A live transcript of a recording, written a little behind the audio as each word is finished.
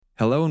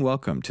Hello and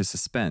welcome to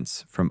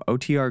Suspense from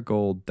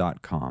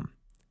OTRGold.com.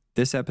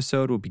 This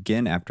episode will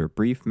begin after a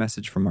brief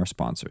message from our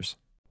sponsors.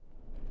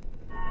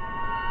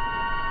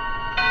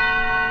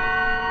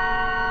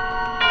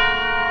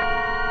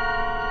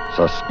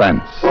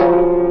 Suspense.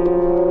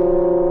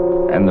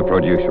 And the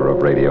producer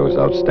of radio's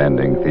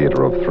outstanding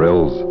theater of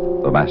thrills,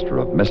 the master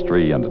of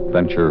mystery and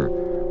adventure,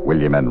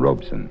 William N.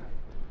 Robeson.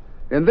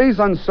 In these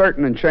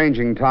uncertain and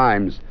changing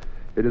times,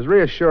 it is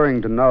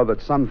reassuring to know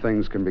that some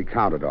things can be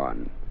counted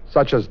on,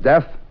 such as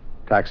death,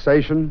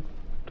 taxation,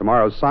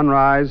 tomorrow's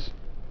sunrise,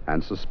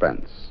 and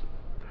suspense.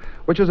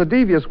 Which is a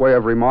devious way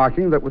of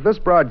remarking that with this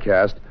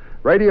broadcast,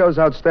 radio's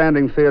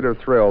outstanding theater of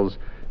thrills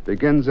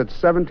begins its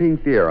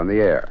 17th year on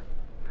the air.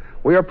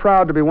 We are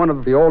proud to be one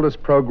of the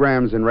oldest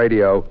programs in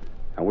radio,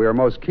 and we are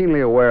most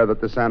keenly aware that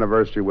this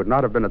anniversary would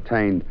not have been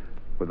attained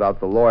without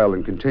the loyal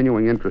and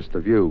continuing interest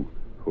of you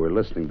who are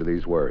listening to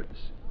these words.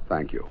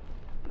 Thank you.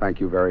 Thank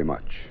you very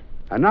much.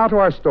 And now to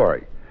our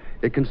story.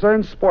 It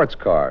concerns sports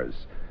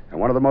cars and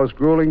one of the most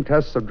grueling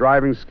tests of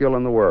driving skill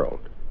in the world,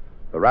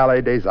 the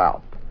Rallye des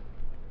Alpes,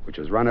 which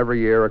is run every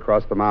year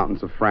across the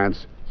mountains of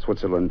France,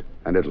 Switzerland,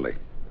 and Italy.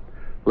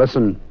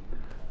 Listen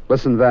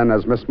then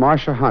as Miss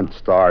Marcia Hunt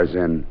stars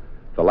in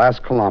The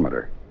Last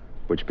Kilometer,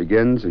 which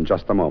begins in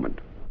just a moment.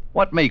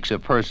 What makes a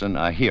person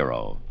a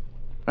hero?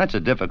 That's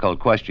a difficult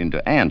question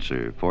to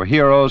answer, for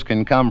heroes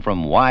can come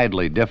from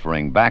widely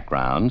differing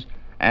backgrounds,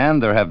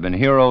 and there have been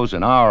heroes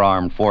in our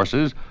armed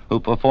forces who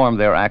perform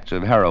their acts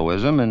of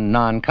heroism in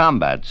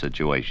non-combat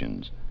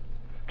situations.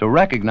 To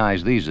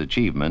recognize these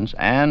achievements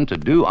and to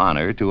do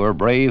honor to her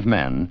brave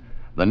men,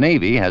 the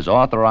Navy has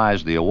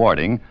authorized the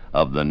awarding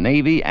of the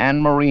Navy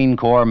and Marine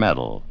Corps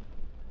Medal.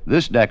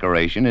 This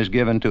decoration is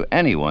given to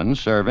anyone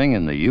serving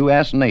in the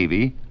U.S.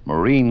 Navy,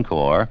 Marine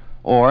Corps,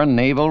 or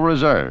Naval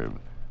Reserve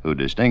who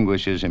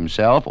distinguishes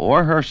himself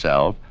or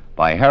herself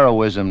by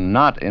heroism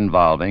not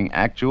involving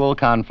actual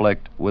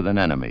conflict with an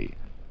enemy.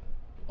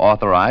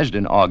 Authorized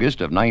in August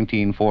of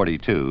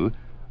 1942,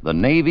 the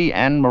Navy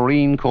and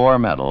Marine Corps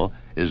Medal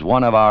is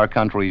one of our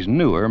country's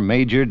newer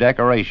major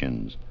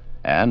decorations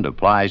and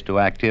applies to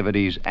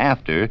activities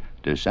after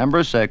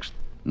December 6,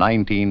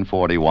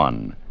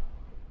 1941.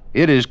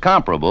 It is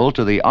comparable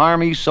to the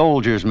Army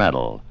Soldier's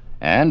Medal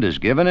and is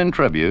given in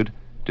tribute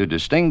to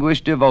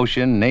distinguished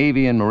devotion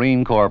Navy and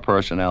Marine Corps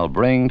personnel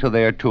bring to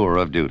their tour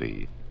of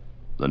duty.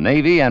 The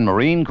Navy and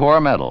Marine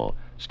Corps Medal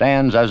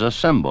stands as a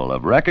symbol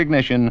of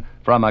recognition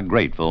from a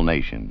grateful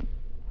nation.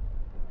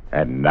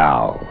 And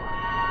now,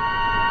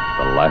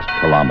 The Last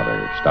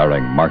Kilometer,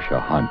 starring Marcia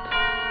Hunt,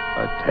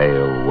 a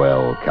tale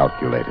well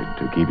calculated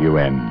to keep you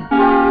in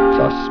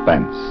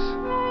suspense.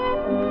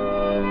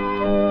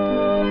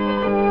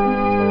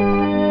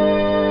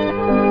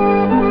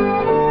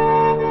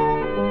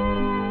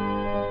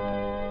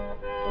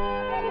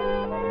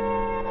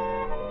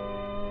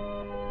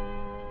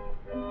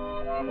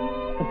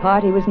 The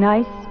party was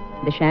nice.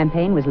 The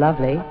champagne was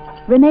lovely.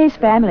 Renee's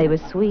family was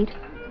sweet.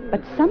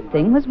 But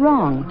something was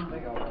wrong.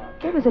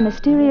 There was a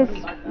mysterious,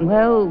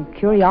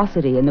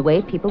 curiosity in the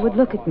way people would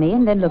look at me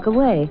and then look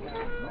away.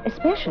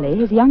 Especially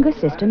his younger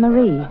sister,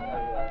 Marie.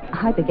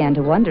 I began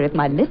to wonder if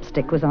my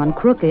lipstick was on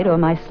crooked or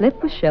my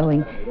slip was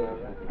showing.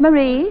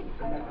 Marie?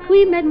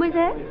 Oui,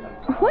 mademoiselle?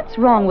 What's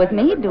wrong with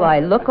me? Do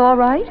I look all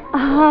right?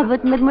 Ah,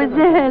 but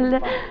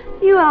mademoiselle,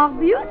 you are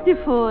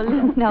beautiful.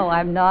 No,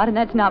 I'm not, and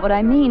that's not what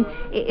I mean.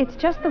 It's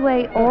just the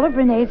way all of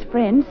Renee's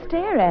friends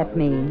stare at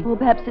me. Oh,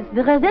 perhaps it's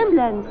the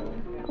resemblance.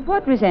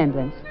 What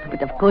resemblance?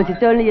 But of course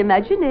it's only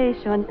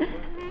imagination.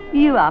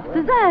 You are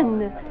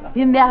Suzanne,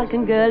 the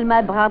American girl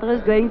my brother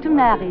is going to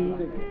marry.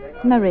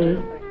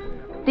 Marie,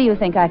 do you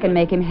think I can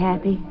make him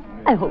happy?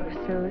 I hope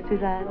so,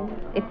 Suzanne.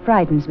 It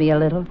frightens me a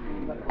little.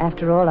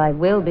 After all, I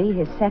will be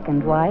his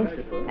second wife,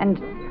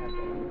 and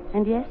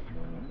yes?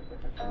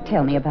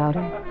 Tell me about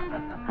her.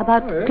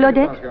 About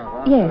Claudette?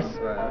 Yes.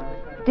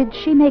 Did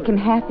she make him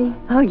happy?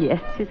 Oh,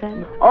 yes,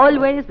 Suzanne.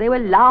 Always they were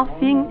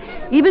laughing,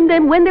 even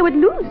then when they would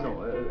lose.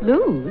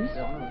 Lose?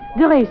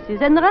 The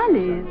races and the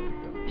rallies.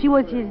 She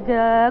was his,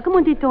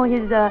 comment dit-on,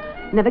 his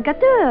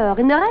navigateur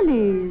in the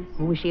rallies.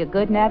 Was she a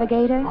good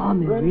navigator? Oh,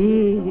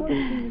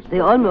 Marie, they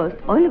almost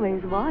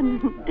always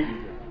won.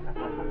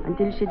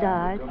 Until she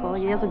died 4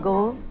 years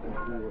ago.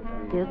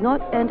 He has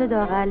not entered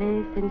a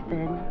rally since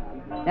then.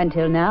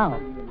 Until now?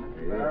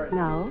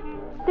 Now?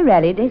 The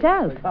Rallye des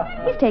Alpes.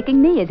 He's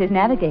taking me as his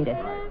navigator.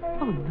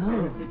 Oh,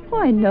 no.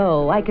 Why,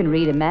 no. I can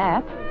read a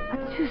map.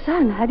 But,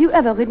 Suzanne, have you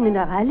ever ridden in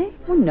a rally?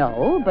 Well,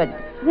 no, but...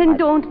 Then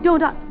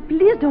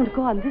please don't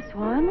go on this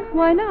one.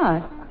 Why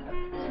not?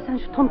 Suzanne,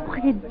 je t'en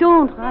prie,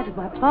 don't ride with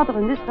my brother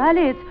in this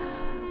rally. It's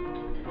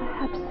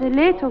perhaps a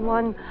later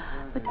one,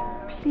 but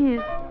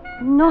please,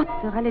 not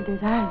the Rallye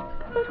des Alpes.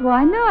 But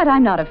why not?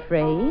 I'm not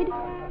afraid.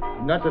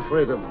 Not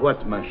afraid of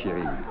what, ma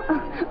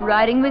chérie?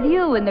 Riding with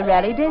you in the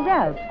Rallye des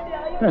Alpes.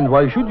 And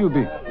why should you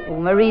be? Oh,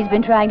 Marie's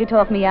been trying to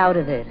talk me out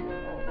of it.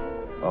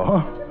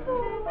 Oh?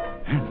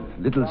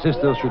 Little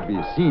sisters should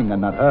be seen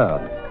and not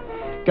heard.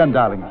 Come,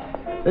 darling,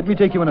 let me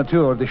take you on a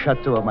tour of the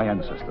chateau of my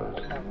ancestors.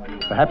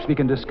 Perhaps we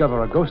can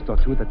discover a ghost or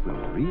two that will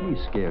really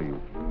scare you.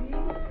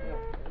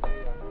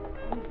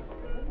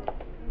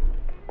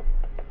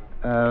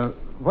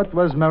 What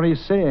was Marie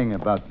saying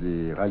about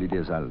the Rallye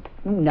des Alpes?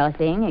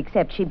 Nothing,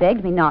 except she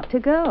begged me not to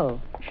go.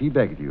 She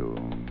begged you.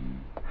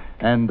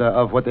 And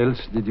of what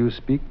else did you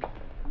speak?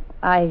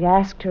 I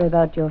asked her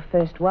about your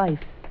first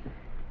wife.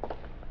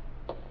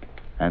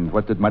 And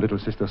what did my little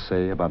sister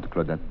say about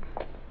Claudette?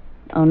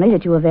 Only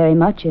that you were very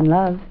much in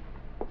love.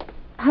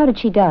 How did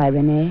she die,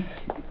 Renee?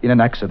 In an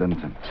accident.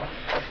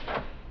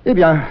 Eh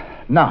bien,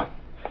 now,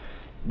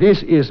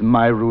 this is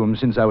my room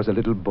since I was a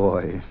little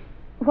boy.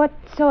 What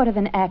sort of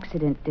an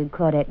accident did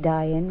Claudette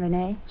die in,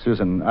 Renee?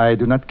 Susan, I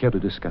do not care to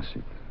discuss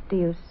it. Do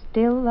you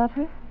still love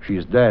her? She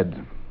is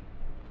dead.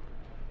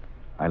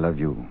 I love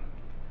you.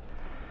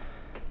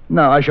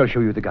 Now, I shall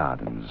show you the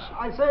gardens.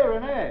 I say,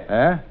 Renee.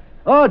 Eh?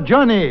 Oh,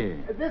 Johnny!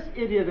 This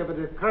idiot of a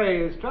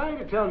Ducray is trying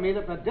to tell me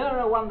that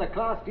Madeira won the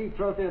Class D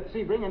trophy at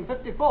Sebring in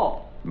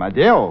 '54.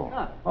 Madero?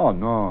 Ah. Oh,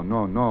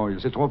 no. Il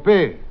s'est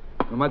trompé.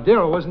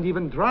 Madero wasn't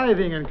even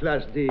driving in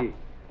Class D.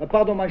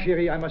 Pardon, ma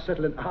chérie, I must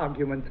settle an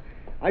argument.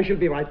 I shall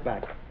be right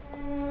back.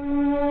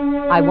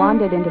 I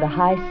wandered into the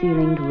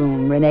high-ceilinged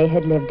room Renee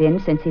had lived in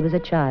since he was a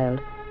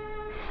child.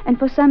 And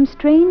for some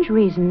strange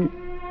reason,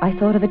 I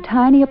thought of a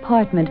tiny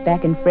apartment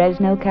back in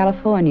Fresno,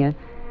 California.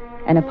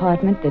 An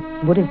apartment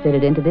that would have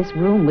fitted into this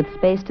room with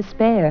space to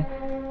spare.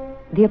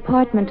 The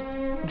apartment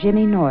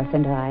Jimmy North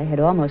and I had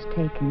almost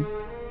taken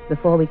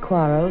before we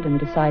quarreled and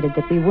decided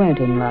that we weren't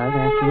in love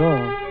after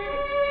all.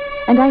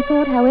 And I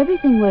thought how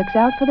everything works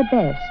out for the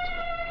best.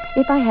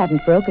 If I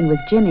hadn't broken with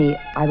Jimmy,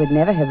 I would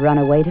never have run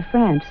away to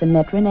France and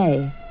met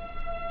Renee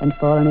and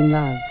fallen in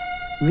love,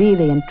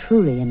 really and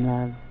truly in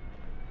love.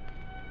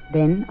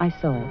 Then I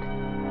saw it.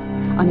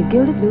 On a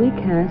gilded Louis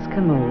XV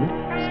commode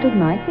stood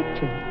my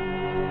picture.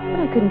 But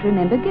I couldn't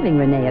remember giving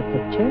Renee a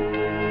picture,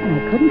 and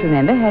I couldn't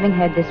remember having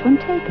had this one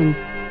taken.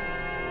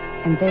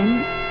 And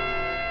then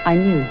I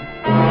knew.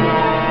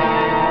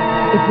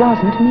 It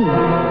wasn't me.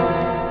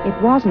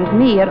 It wasn't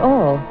me at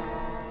all.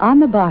 On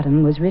the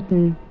bottom was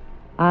written,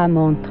 "À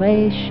mon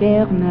très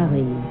chère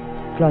Marie,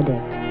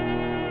 Claudette."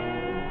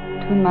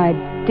 To my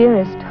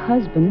dearest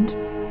husband,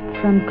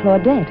 from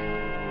Claudette.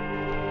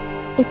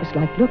 It was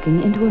like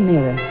looking into a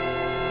mirror.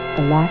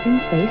 The laughing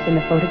face in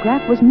the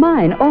photograph was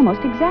mine,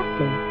 almost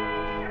exactly.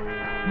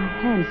 My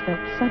hands felt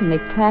suddenly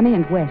clammy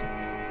and wet,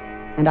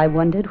 and I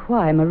wondered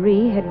why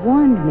Marie had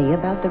warned me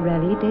about the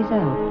Rallye des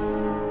Alpes.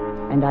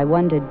 And I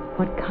wondered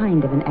what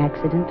kind of an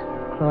accident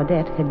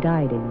Claudette had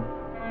died in.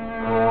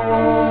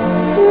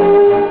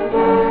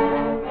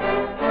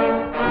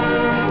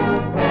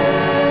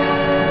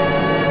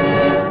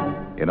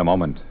 In a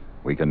moment,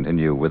 we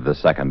continue with the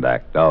second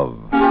act of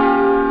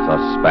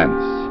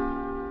Suspense.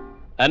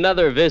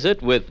 Another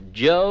visit with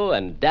Joe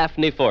and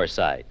Daphne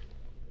Forsythe.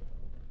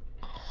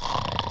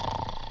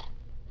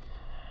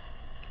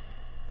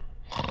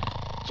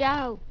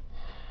 Joe.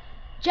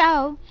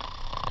 Joe.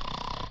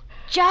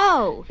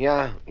 Joe.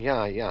 Yeah,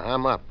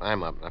 I'm up.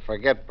 Now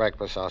forget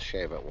breakfast, I'll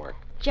shave at work.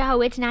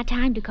 Joe, it's not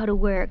time to go to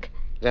work.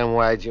 Then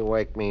why'd you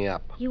wake me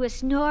up? You were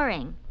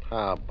snoring.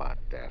 How about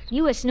that?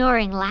 You were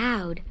snoring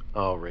loud.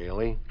 Oh,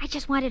 really? I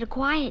just wanted to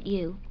quiet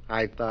you.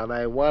 I thought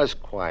I was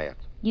quiet.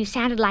 You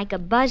sounded like a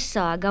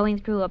buzzsaw going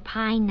through a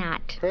pine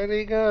knot.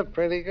 Pretty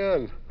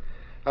good.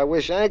 I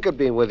wish I could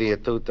be with you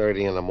at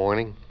 2:30 in the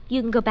morning.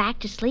 You can go back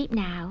to sleep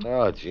now.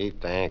 Oh, gee,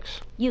 thanks.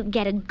 You can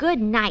get a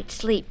good night's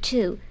sleep,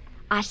 too.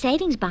 Our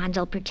savings bonds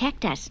will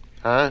protect us.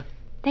 Huh?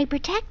 They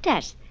protect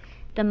us.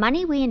 The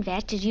money we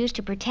invest is used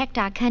to protect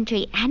our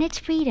country and its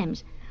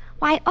freedoms.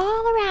 Why,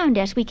 all around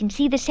us we can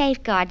see the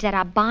safeguards that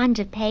our bonds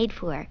have paid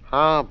for.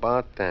 How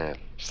about that?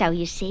 So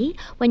you see,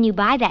 when you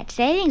buy that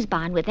savings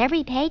bond with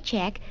every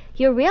paycheck,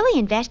 you're really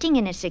investing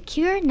in a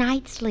secure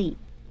night's sleep.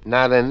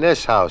 Not in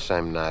this house,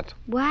 I'm not.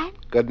 What?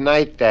 Good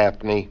night,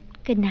 Daphne.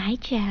 Good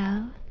night,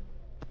 Joe.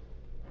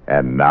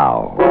 And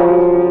now,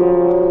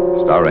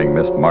 starring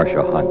Miss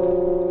Marcia Hunt,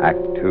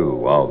 Act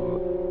 2 of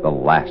The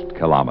Last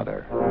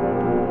Kilometer.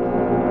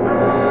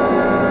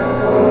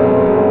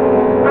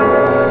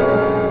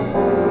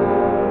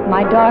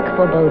 My dark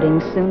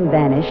forebodings soon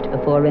vanished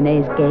before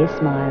Renee's gay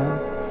smile,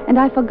 and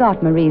I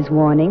forgot Marie's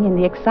warning in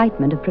the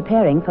excitement of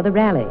preparing for the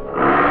rally.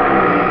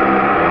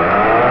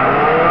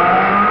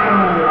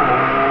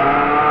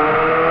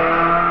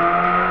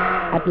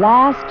 At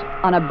last,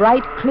 on a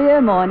bright, clear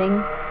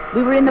morning,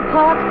 we were in the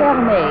Parc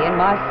Fermé in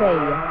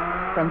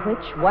Marseille, from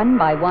which, one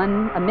by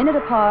one, a minute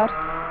apart,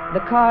 the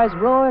cars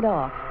roared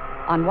off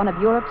on one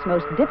of Europe's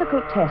most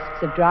difficult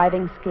tests of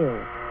driving skill.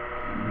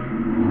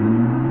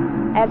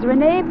 As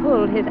Renee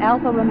pulled his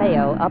Alfa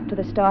Romeo up to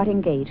the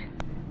starting gate,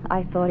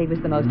 I thought he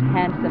was the most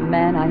handsome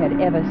man I had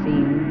ever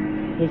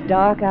seen, his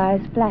dark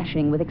eyes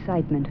flashing with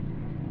excitement.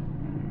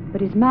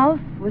 But his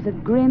mouth was a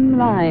grim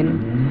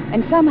line,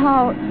 and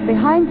somehow,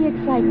 behind the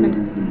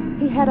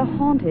excitement, he had a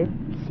haunted,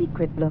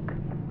 secret look,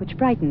 which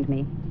frightened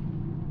me.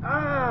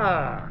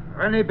 Ah,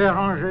 René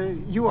Béranger,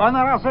 you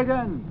honor us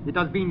again. It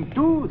has been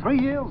 2-3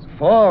 years.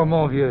 4,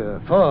 mon vieux,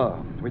 4.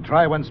 We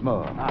try once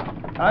more.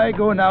 I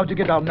go now to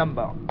get our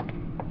number.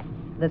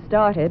 The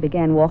starter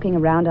began walking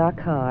around our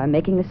car,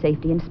 making the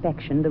safety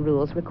inspection the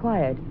rules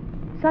required.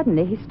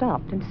 Suddenly, he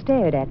stopped and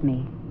stared at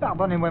me.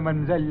 Pardonnez-moi,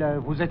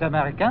 mademoiselle, vous êtes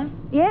Américain?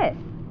 Yes.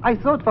 I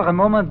thought for a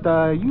moment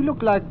you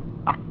look like...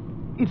 Ah,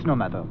 it's no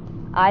matter.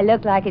 I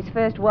look like his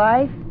first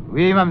wife?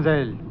 Oui,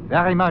 mademoiselle.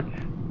 Very much.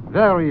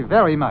 Very,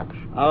 very much.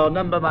 Our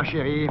number, ma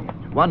chérie,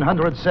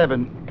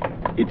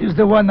 107. It is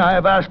the one I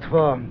have asked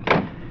for.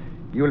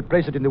 You will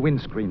place it in the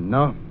windscreen,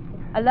 no?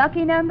 A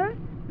lucky number?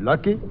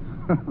 Lucky?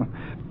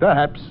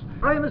 Perhaps.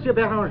 Prêt, Monsieur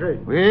Béranger?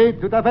 Oui,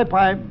 tout à fait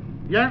prêt.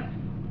 Bien.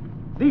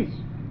 10.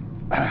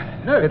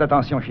 Faites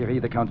attention, chérie,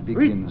 the count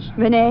begins.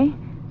 Renee?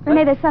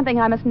 Renee, there's something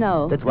I must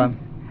know. Tais-toi.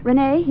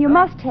 Renee, you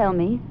must tell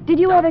me. Did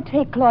you ever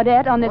take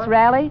Claudette on this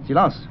rally?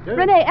 Silence.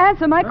 Renee,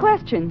 answer my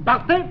question.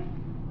 Partez.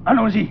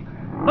 Allons-y.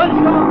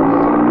 Bonne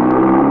chance.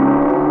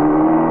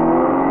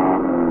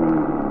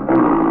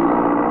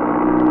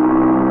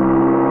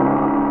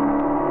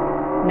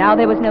 Now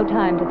there was no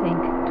time to think,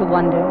 to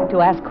wonder,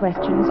 to ask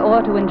questions,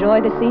 or to enjoy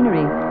the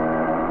scenery.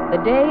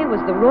 The day was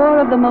the roar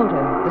of the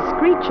motor, the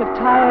screech of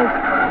tires,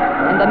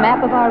 and the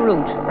map of our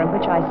route, from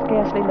which I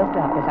scarcely looked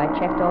up as I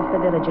checked off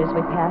the villages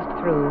we passed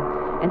through,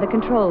 and the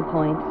control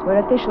points where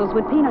officials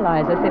would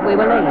penalize us if we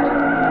were late.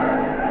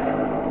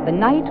 The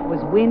night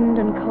was wind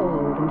and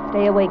cold, and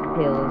stay-awake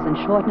pills, and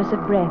shortness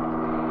of breath,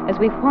 as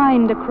we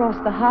whined across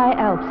the high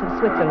Alps of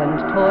Switzerland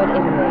toward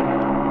Italy.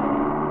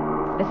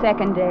 The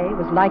second day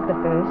was like the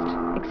first,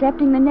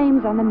 excepting the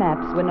names on the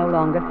maps were no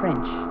longer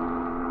French.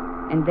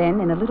 And then,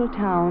 in a little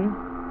town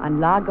on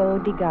Lago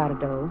di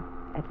Gardo,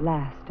 at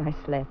last I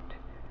slept.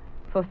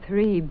 For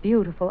 3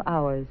 beautiful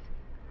hours.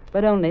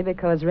 But only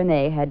because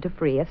Renee had to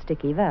free a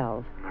sticky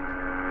valve.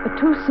 But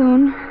too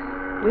soon,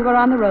 we were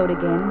on the road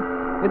again,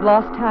 with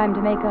lost time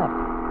to make up.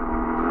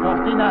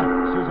 Cortina,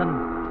 Susan.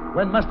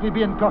 When must we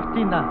be in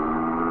Cortina?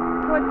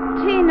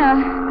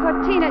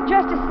 Cortina,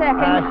 just a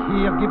second.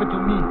 Here, give it to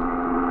me.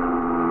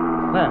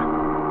 There.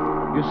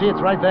 You see,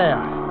 it's right there.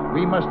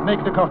 We must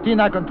make the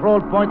Cortina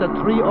control point at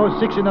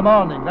 3:06 in the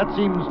morning. That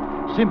seems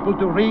simple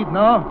to read,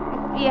 no?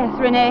 Yes,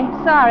 Renee.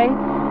 Sorry.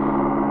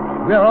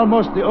 We're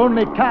almost the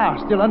only car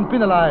still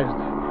unpenalized.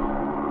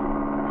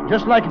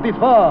 Just like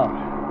before.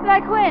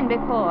 Like when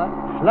before?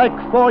 Like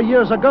 4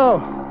 years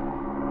ago.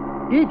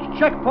 Each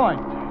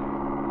checkpoint,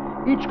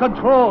 each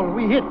control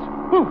we hit,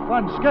 poof,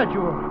 on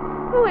schedule.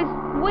 Who is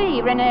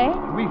we, Renee?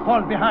 We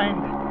fall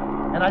behind,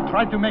 and I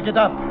tried to make it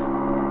up.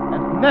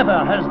 And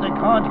never has the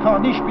Grande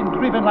Corniche been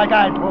driven like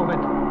I drove it.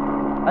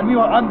 And we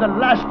were on the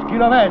last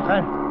kilomètre,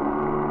 hein?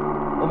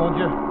 Oh, mon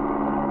Dieu.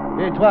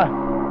 Et toi?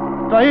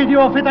 Toi,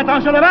 idiot, faites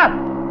attention là-bas!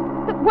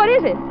 What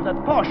is it? That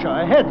Porsche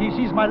ahead, he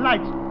sees my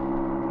lights.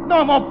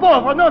 No, mon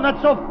pauvre, no,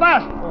 not so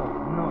fast. Oh,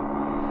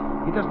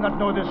 no. He does not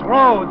know this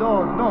road.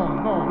 Oh, no.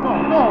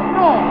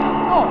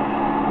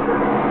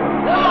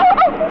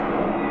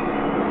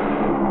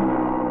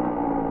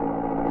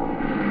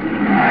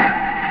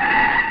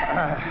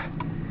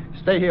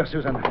 Stay here,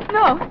 Susan.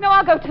 No,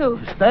 I'll go too.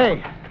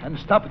 Stay and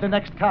stop the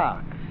next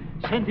car.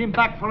 Send him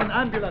back for an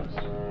ambulance.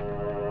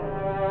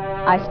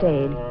 I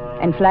stayed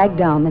and flagged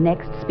down the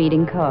next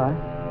speeding car.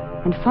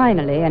 And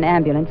finally, an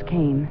ambulance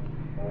came.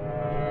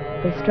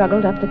 They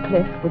struggled up the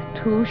cliff with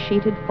 2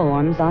 sheeted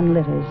forms on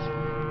litters.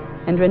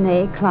 And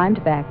Renee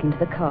climbed back into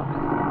the car.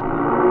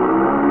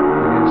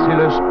 C'est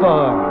le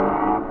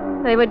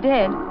sport. They were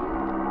dead.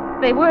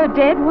 They were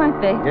dead,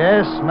 weren't they?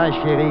 Yes, my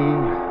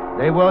chérie.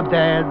 They were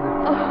dead.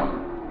 Oh,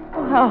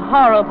 how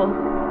horrible.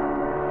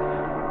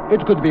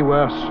 It could be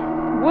worse.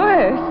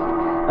 Worse?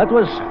 That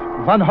was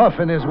Van Hoff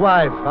and his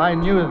wife. I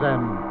knew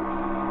them.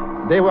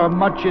 They were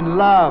much in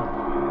love.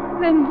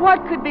 Then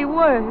what could be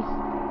worse?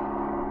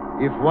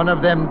 If one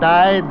of them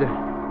died,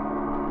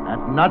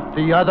 and not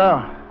the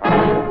other.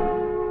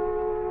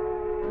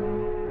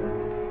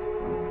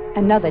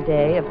 Another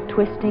day of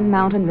twisting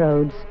mountain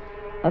roads,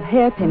 of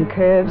hairpin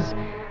curves,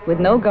 with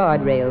no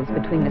guardrails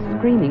between the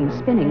screaming,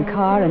 spinning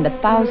car and the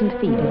 1,000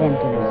 feet of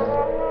emptiness.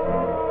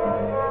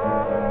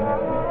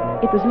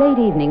 It was late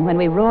evening when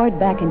we roared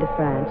back into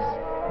France,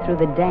 through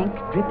the dank,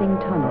 dripping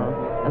tunnel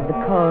of the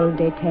Col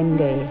des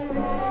Tenders,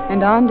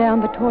 and on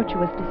down the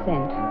tortuous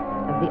descent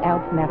of the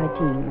Alpes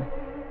Maritimes,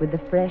 with the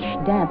fresh,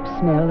 damp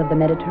smell of the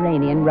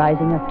Mediterranean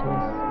rising up to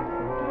us.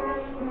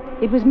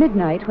 It was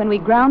midnight when we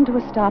ground to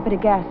a stop at a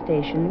gas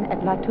station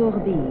at La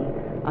Tourbie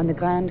on the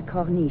Grande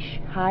Corniche,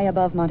 high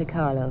above Monte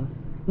Carlo.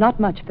 Not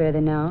much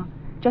further now,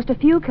 just a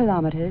few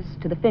kilometers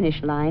to the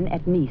finish line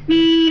at Nice.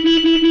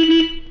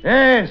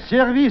 Hey,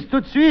 service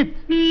tout de suite!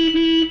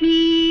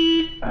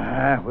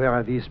 Where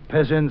are these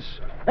peasants?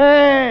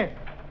 Hey!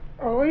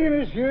 Oui,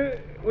 monsieur.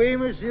 Oui,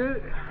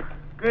 monsieur.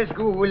 Qu'est-ce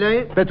que vous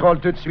voulez? Petrol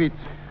tout de suite.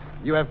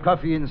 You have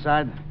coffee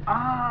inside?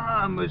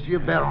 Ah, Monsieur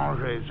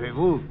Béranger, c'est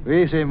vous?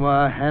 Oui, c'est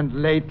moi, and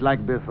late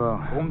like before.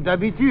 Comme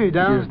d'habitude,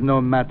 hein? It is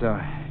no matter.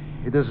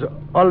 It is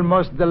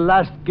almost the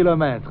last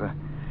kilometre.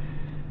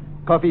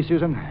 Coffee,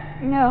 Susan?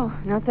 No,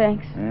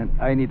 thanks. And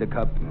I need a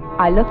cup.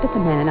 I looked at the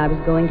man I was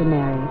going to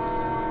marry.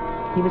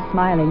 He was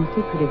smiling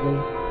secretively.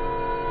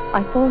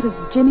 I thought of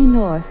Jimmy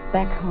North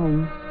back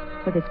home,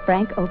 with his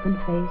frank, open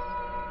face,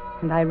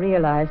 and I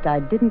realized I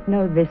didn't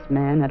know this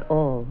man at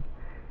all.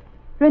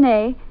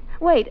 Renee,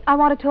 wait, I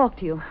want to talk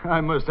to you.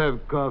 I must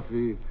have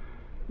coffee.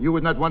 You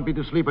would not want me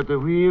to sleep at the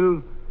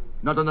wheel?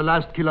 Not on the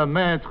last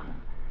kilomètre.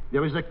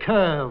 There is a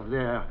curve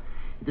there.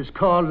 It is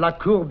called La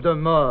Courbe de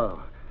Mort.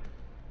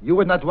 You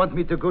would not want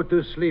me to go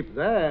to sleep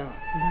there.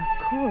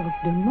 La Courbe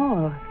de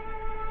Mort.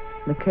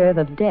 The curve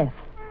of death.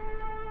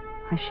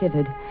 I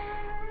shivered.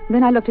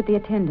 Then I looked at the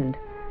attendant.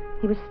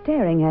 He was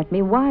staring at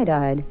me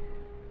wide-eyed.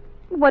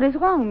 What is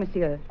wrong,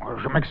 monsieur? Oh,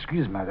 je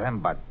m'excuse, madame,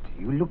 but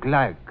you look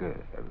like...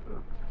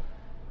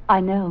 I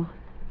know.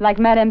 Like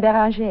Madame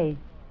Béranger.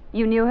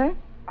 You knew her?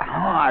 Oh,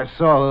 I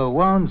saw her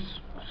once.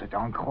 C'est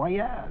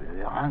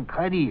incroyable.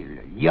 Incredible.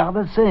 You are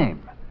the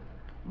same.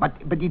 But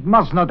it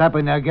must not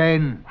happen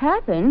again.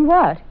 Happen?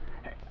 What?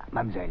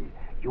 Mademoiselle,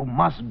 you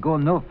must go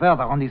no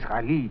further on this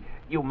rally.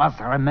 You must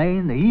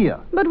remain here.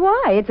 But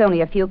why? It's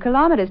only a few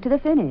kilometers to the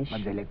finish.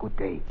 Mademoiselle,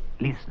 écoutez.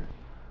 Listen.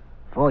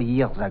 4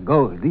 years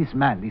ago, this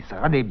man, this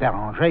René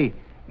Béranger,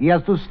 he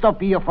has to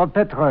stop here for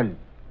petrol.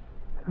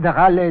 The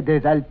Rallye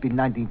des Alpes in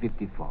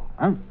 1954.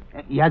 Huh?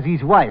 He has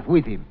his wife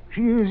with him.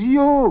 She is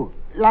you,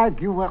 like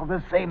you were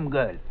the same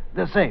girl.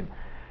 The same.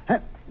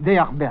 They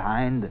are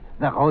behind.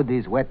 The road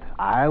is wet.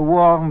 I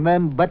warn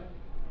them, but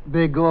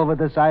they go over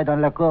the side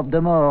on La Courbe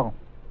de Mort.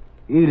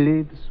 He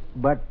lives,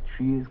 but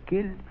she is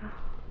killed.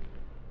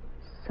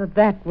 So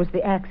that was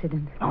the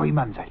accident. Oui,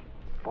 mademoiselle.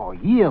 For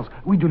years,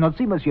 we do not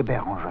see Monsieur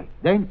Béranger.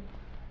 Then,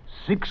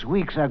 6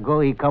 weeks ago,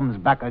 he comes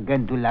back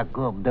again to La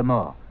Courbe de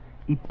Mort.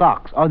 He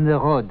parks on the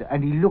road,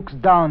 and he looks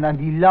down, and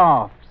he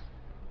laughs.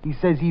 He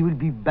says he will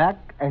be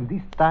back, and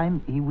this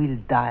time he will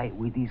die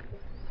with his...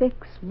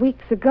 6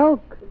 weeks ago?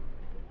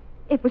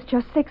 It was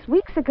just 6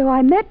 weeks ago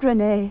I met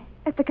René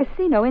at the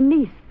casino in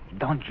Nice.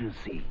 Don't you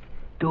see?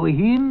 To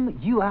him,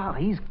 you are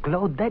his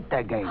Claudette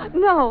again.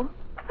 No,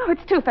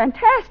 it's too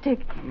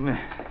fantastic.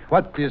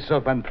 What is so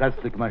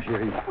fantastic, ma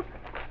chérie?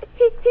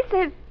 He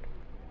says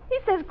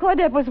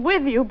Claudette was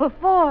with you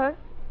before,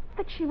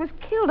 that she was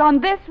killed on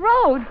this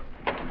road.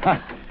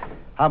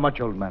 How much,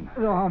 old man?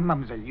 Oh,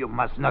 mademoiselle, you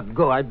must not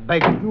go, I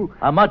beg you.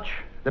 How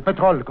much? The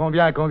pétrole,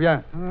 combien?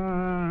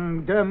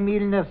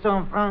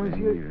 2900 francs,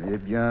 monsieur. Eh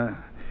bien...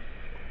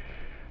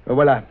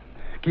 Voilà.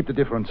 Keep the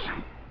difference.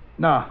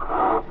 Now,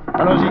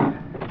 allons-y.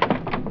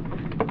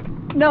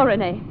 No,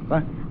 René.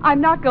 What?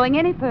 I'm not going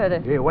any further.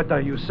 Hey, what are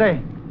you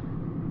saying?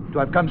 To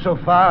have come so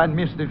far and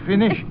missed the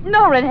finish?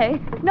 No, René.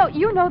 No,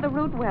 you know the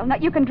route well. Now,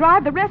 you can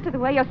drive the rest of the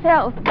way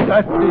yourself.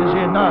 That is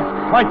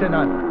enough. Quite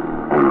enough.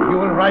 You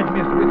will ride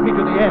with me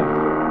to the end.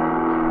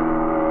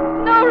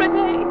 No,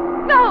 René.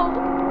 No.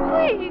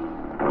 Please.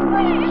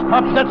 Please.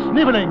 Stop that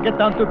sniveling. Get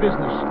down to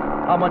business.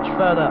 How much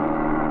further?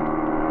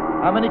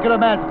 How many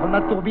kilometers from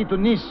La Tourbe to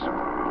Nice?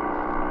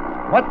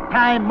 What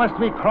time must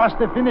we cross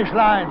the finish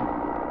line?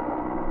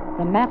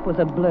 The map was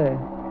a blur.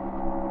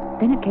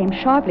 Then it came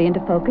sharply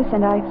into focus,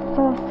 and I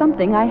saw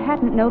something I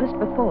hadn't noticed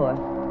before.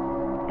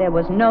 There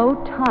was no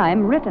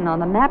time written on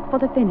the map for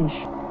the finish.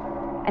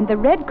 And the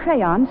red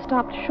crayon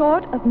stopped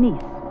short of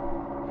Nice.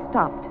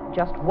 Stopped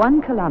just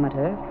 1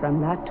 kilometer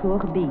from La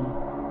Tourbe.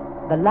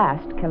 The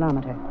last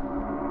kilometer.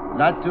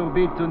 La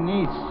Tourbe to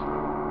Nice.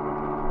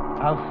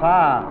 How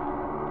far?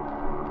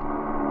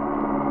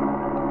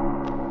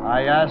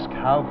 I ask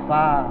how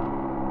far?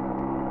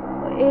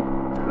 It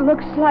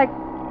looks like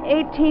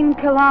 18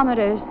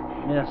 kilometers.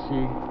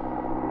 Merci.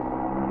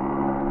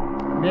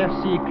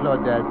 Merci,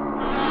 Claudette.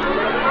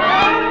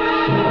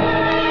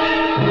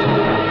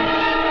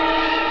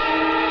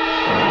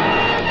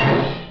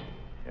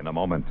 In a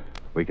moment,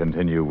 we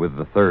continue with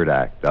the third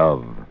act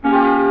of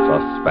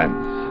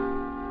Suspense.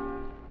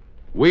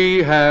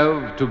 We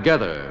have,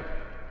 together,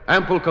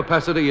 ample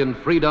capacity and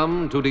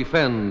freedom to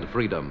defend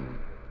freedom.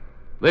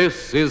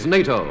 This is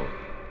NATO,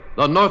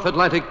 the North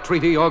Atlantic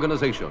Treaty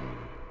Organization.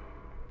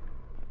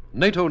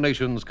 NATO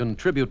nations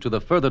contribute to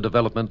the further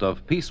development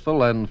of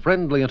peaceful and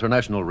friendly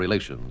international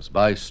relations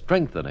by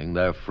strengthening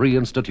their free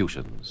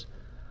institutions,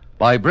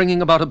 by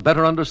bringing about a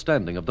better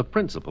understanding of the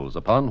principles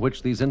upon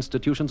which these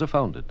institutions are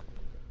founded,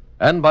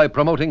 and by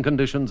promoting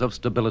conditions of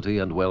stability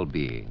and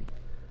well-being.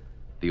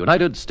 The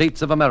United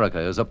States of America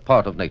is a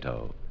part of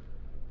NATO.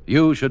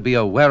 You should be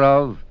aware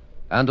of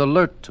and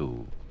alert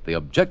to the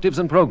objectives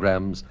and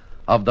programs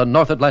of the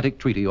North Atlantic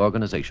Treaty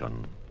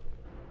Organization.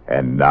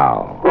 And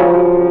now,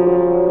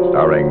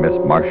 starring Miss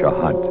Marcia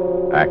Hunt,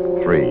 Act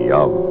 3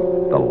 of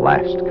The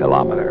Last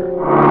Kilometer.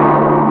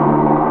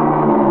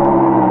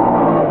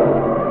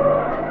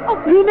 Oh,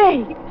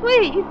 René,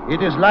 please.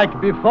 It is like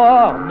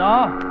before,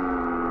 no?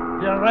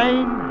 The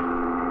rain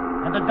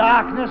and the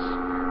darkness.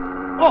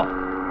 Oh,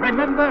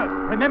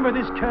 remember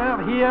this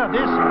curve here,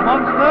 this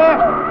monster?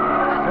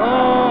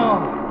 Oh.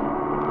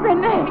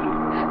 René,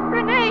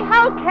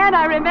 how can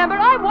I remember?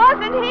 I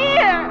wasn't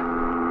here.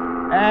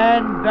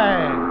 And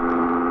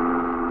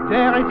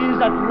there it is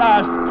at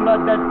last,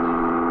 Claudette.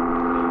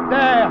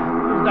 There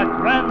is the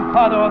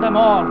grandfather of them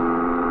all.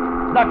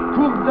 La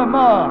Courbe de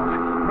Mort.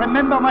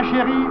 Remember, ma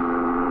chérie?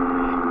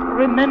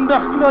 Remember,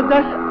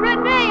 Claudette?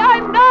 René,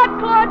 I'm not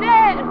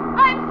Claudette.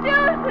 I'm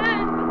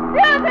Susan.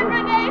 Susan,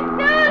 Renee!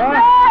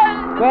 Susan!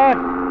 What?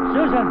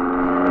 Susan!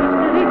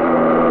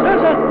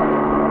 Susan!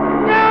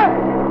 No!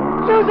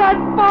 Susan,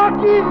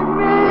 forgive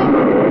me!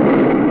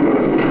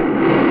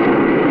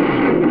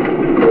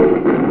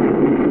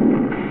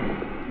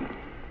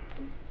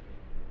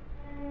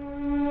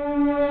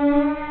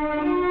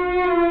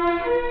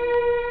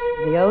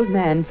 The old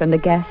man from the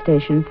gas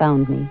station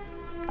found me,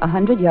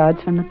 100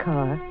 yards from the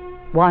car,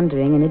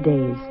 wandering in a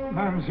daze.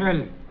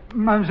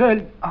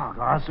 Mademoiselle, oh,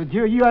 grâce à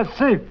Dieu, you are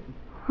safe.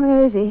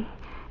 Where is he?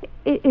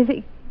 Is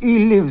he... He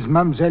lives,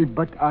 mademoiselle,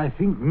 but I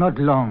think not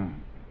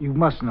long. You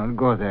must not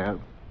go there.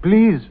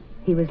 Please.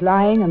 He was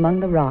lying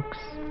among the rocks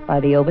by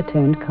the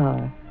overturned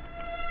car.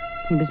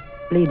 He was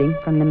bleeding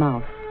from the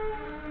mouth.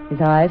 His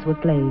eyes were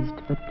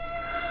glazed, but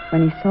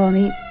when he saw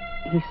me,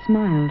 he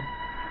smiled.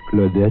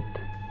 Claudette.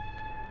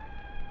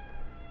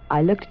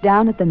 I looked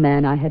down at the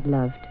man I had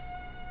loved.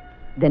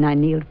 Then I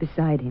kneeled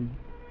beside him.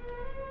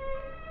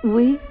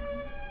 Oui,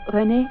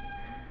 René?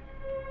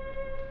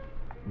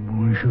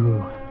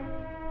 Bonjour,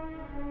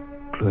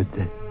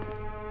 Claudette.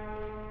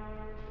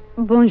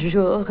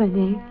 Bonjour,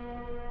 René.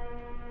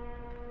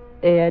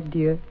 Et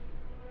adieu.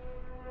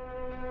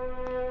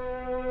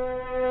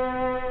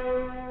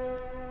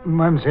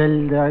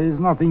 Mademoiselle, there is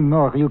nothing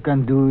more you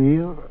can do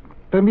here.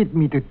 Permit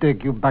me to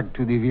take you back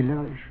to the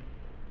village.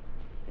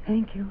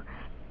 Thank you.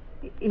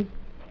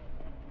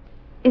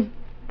 Is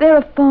there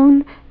a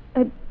phone,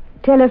 a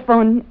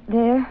telephone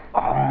there?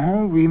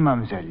 Oh, oui,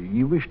 mademoiselle.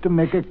 You wish to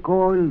make a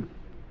call?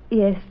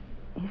 Yes,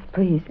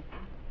 please.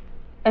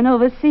 An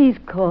overseas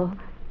call.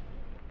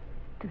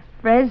 To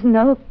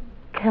Fresno,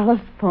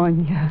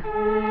 California.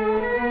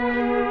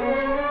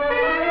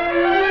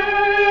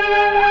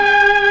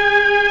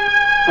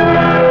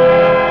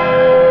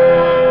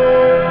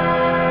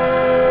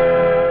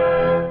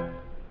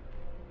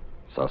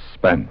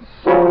 Suspense,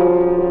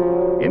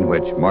 in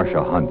which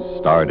Marcia Hunt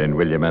starred in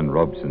William N.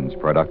 Robson's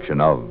production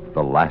of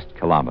The Last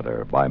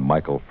Kilometer by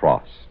Michael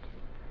Frost.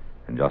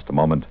 In just a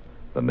moment,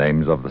 the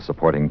names of the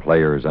supporting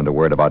players and a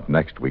word about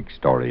next week's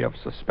story of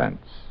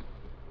suspense.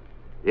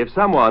 If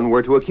someone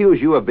were to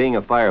accuse you of being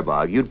a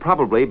firebug, you'd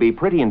probably be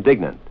pretty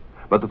indignant.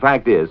 But the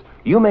fact is,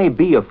 you may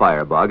be a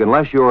firebug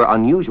unless you're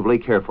unusually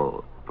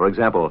careful. For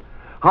example,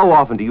 how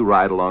often do you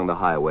ride along the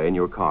highway in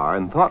your car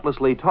and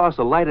thoughtlessly toss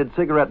a lighted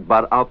cigarette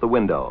butt out the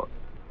window?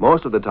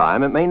 Most of the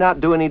time, it may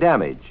not do any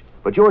damage,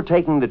 but you're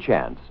taking the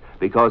chance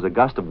because a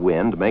gust of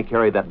wind may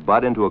carry that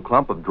butt into a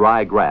clump of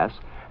dry grass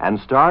and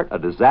start a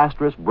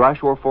disastrous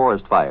brush or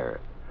forest fire.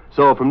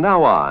 So from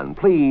now on,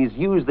 please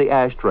use the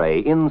ashtray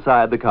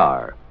inside the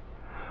car.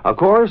 Of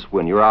course,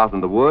 when you're out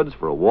in the woods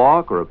for a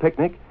walk or a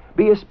picnic,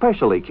 be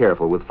especially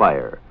careful with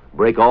fire.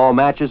 Break all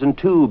matches in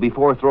two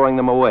before throwing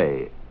them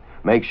away.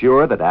 Make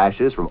sure that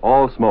ashes from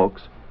all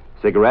smokes,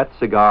 cigarettes,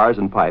 cigars,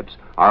 and pipes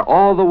are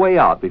all the way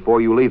out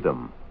before you leave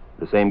them.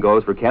 The same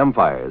goes for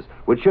campfires,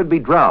 which should be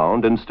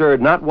drowned and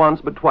stirred not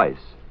once but twice.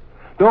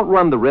 Don't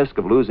run the risk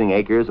of losing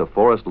acres of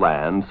forest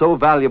land so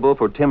valuable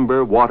for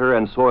timber, water,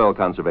 and soil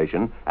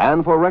conservation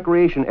and for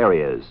recreation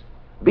areas.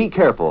 Be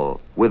careful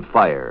with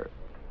fire.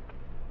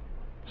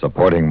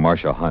 Supporting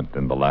Marcia Hunt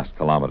in The Last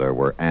Kilometer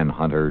were Ann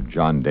Hunter,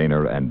 John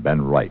Daner, and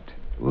Ben Wright.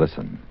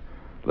 Listen.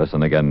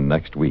 Listen again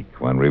next week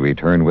when we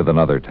return with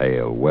another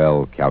tale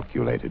well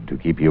calculated to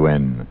keep you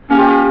in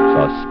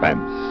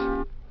suspense.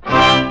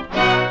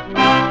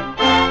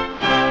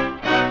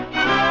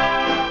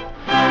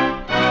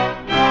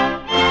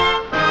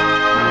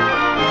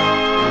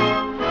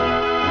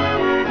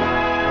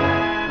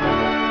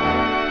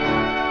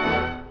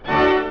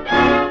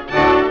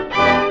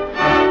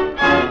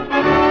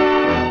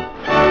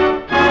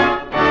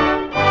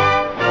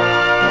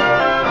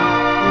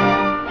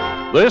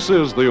 This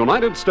is the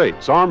United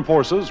States Armed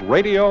Forces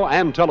Radio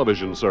and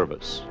Television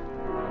Service.